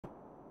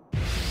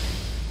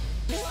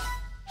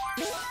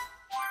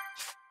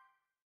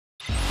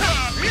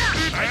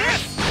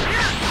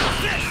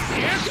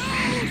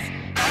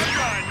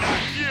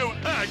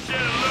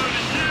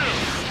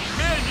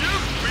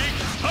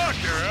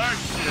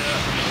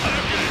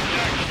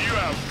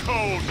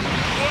Cold.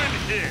 One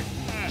hit.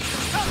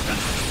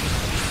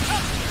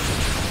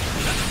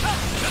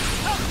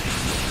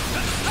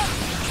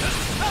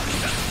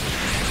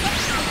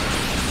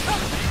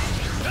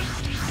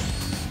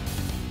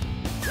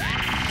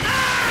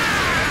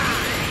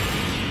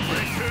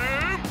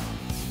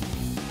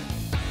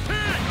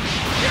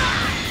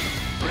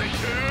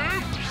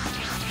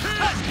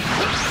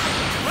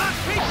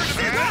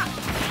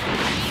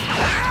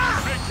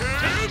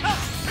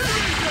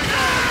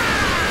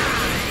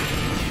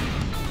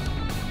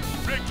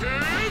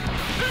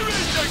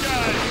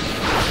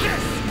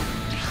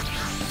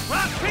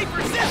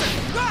 Paper,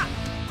 scissors! Rock!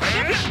 I'm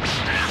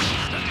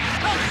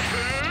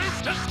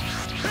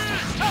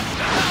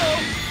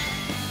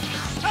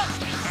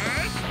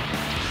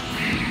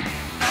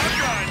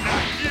gonna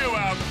knock you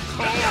out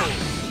cold!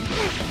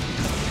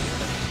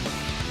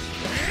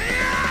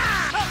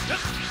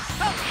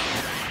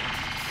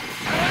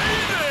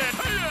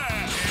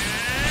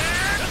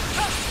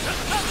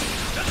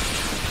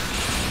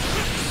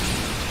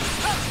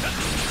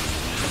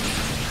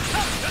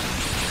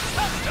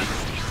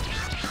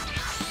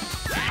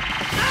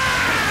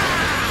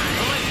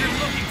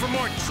 For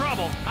more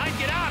trouble, I'd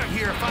get out of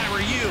here if I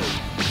were you.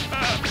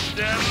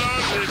 Damn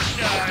love this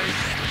guy.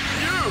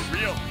 You're a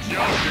real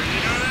joker,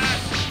 you know that?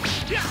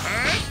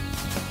 Huh?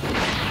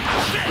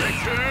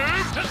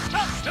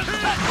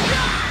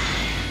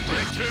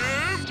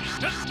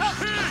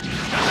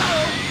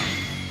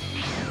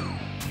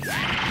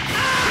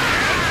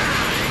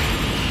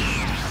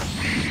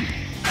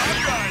 I'm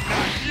gonna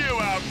knock you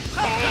out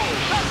cold.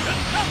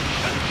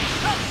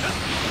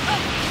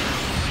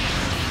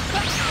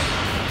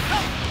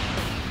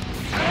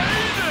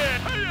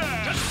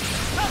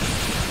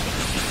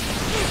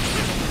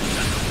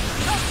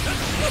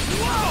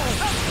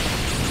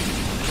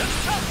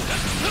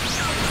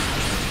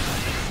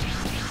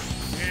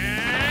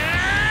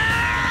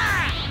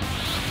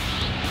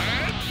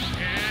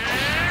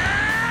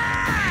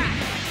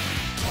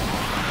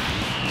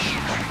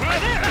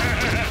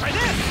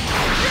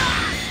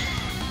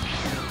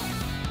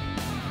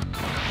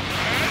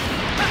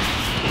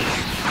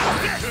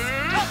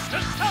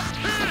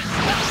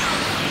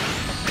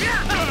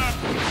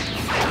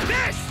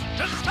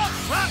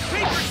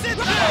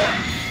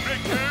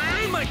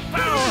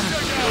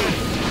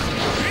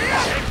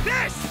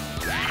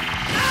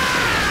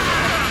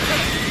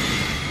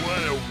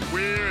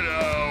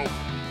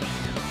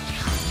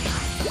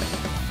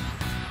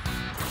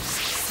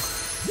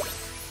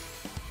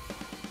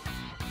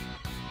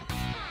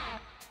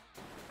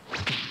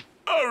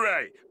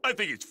 I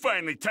think it's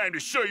finally time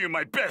to show you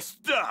my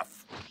best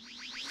stuff.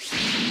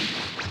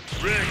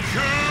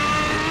 Raccoon!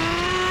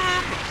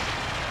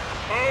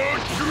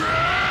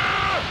 Ultra!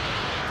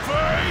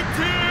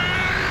 Fighting!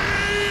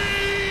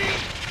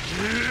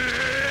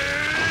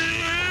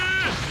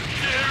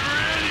 Get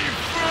ready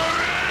for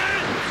it!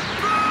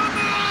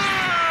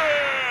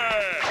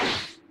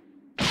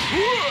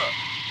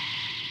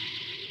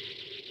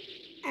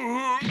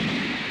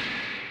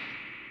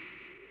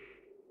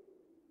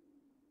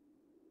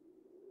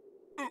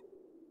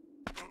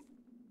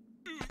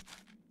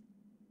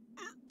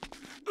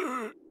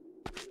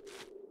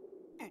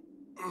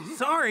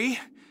 Sorry.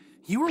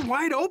 You were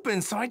wide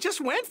open, so I just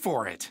went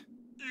for it.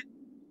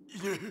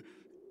 You...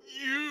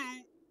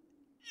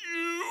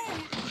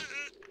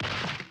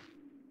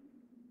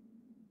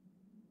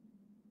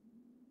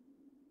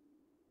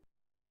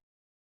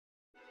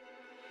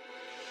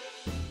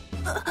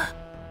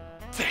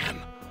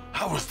 Damn!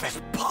 How is this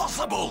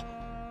possible?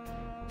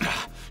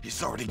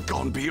 He's already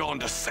gone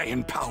beyond a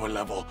Saiyan power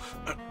level.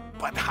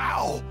 But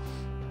how?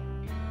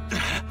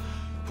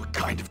 What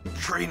kind of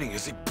training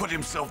has he put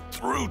himself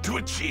through to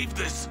achieve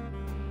this?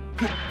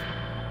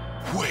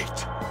 Wait.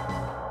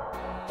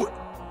 What?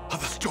 Are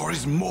the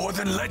stories more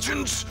than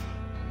legends?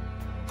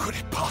 Could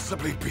it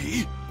possibly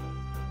be?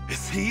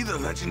 Is he the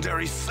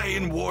legendary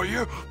Saiyan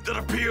warrior that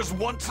appears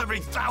once every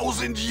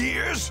 1,000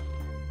 years?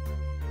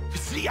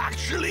 Is he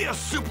actually a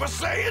Super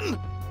Saiyan?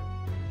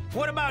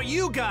 What about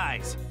you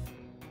guys?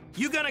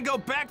 You gonna go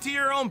back to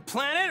your own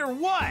planet or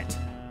what?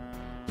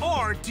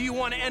 Or do you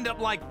want to end up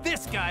like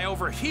this guy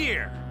over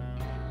here?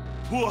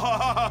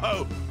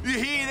 Whoa! You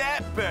hear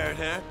that, Bert,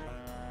 huh?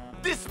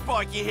 This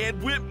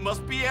spiky-head wimp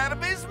must be out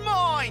of his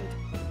mind!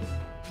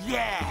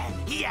 Yeah,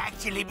 he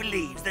actually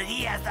believes that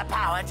he has the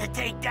power to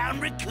take down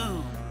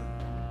Raccoon.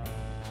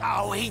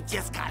 Oh, he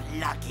just got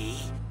lucky.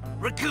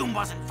 Raccoon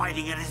wasn't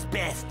fighting at his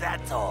best,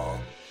 that's all.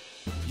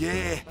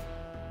 Yeah,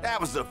 that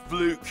was a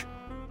fluke.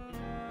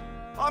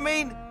 I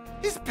mean,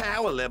 his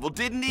power level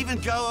didn't even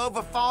go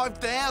over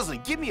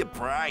 5,000. Give me a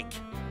break.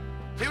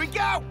 Here we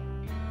go!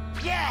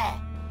 Yeah!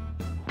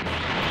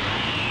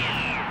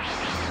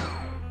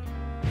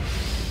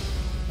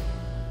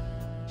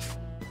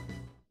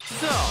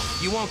 So,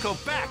 you won't go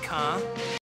back, huh?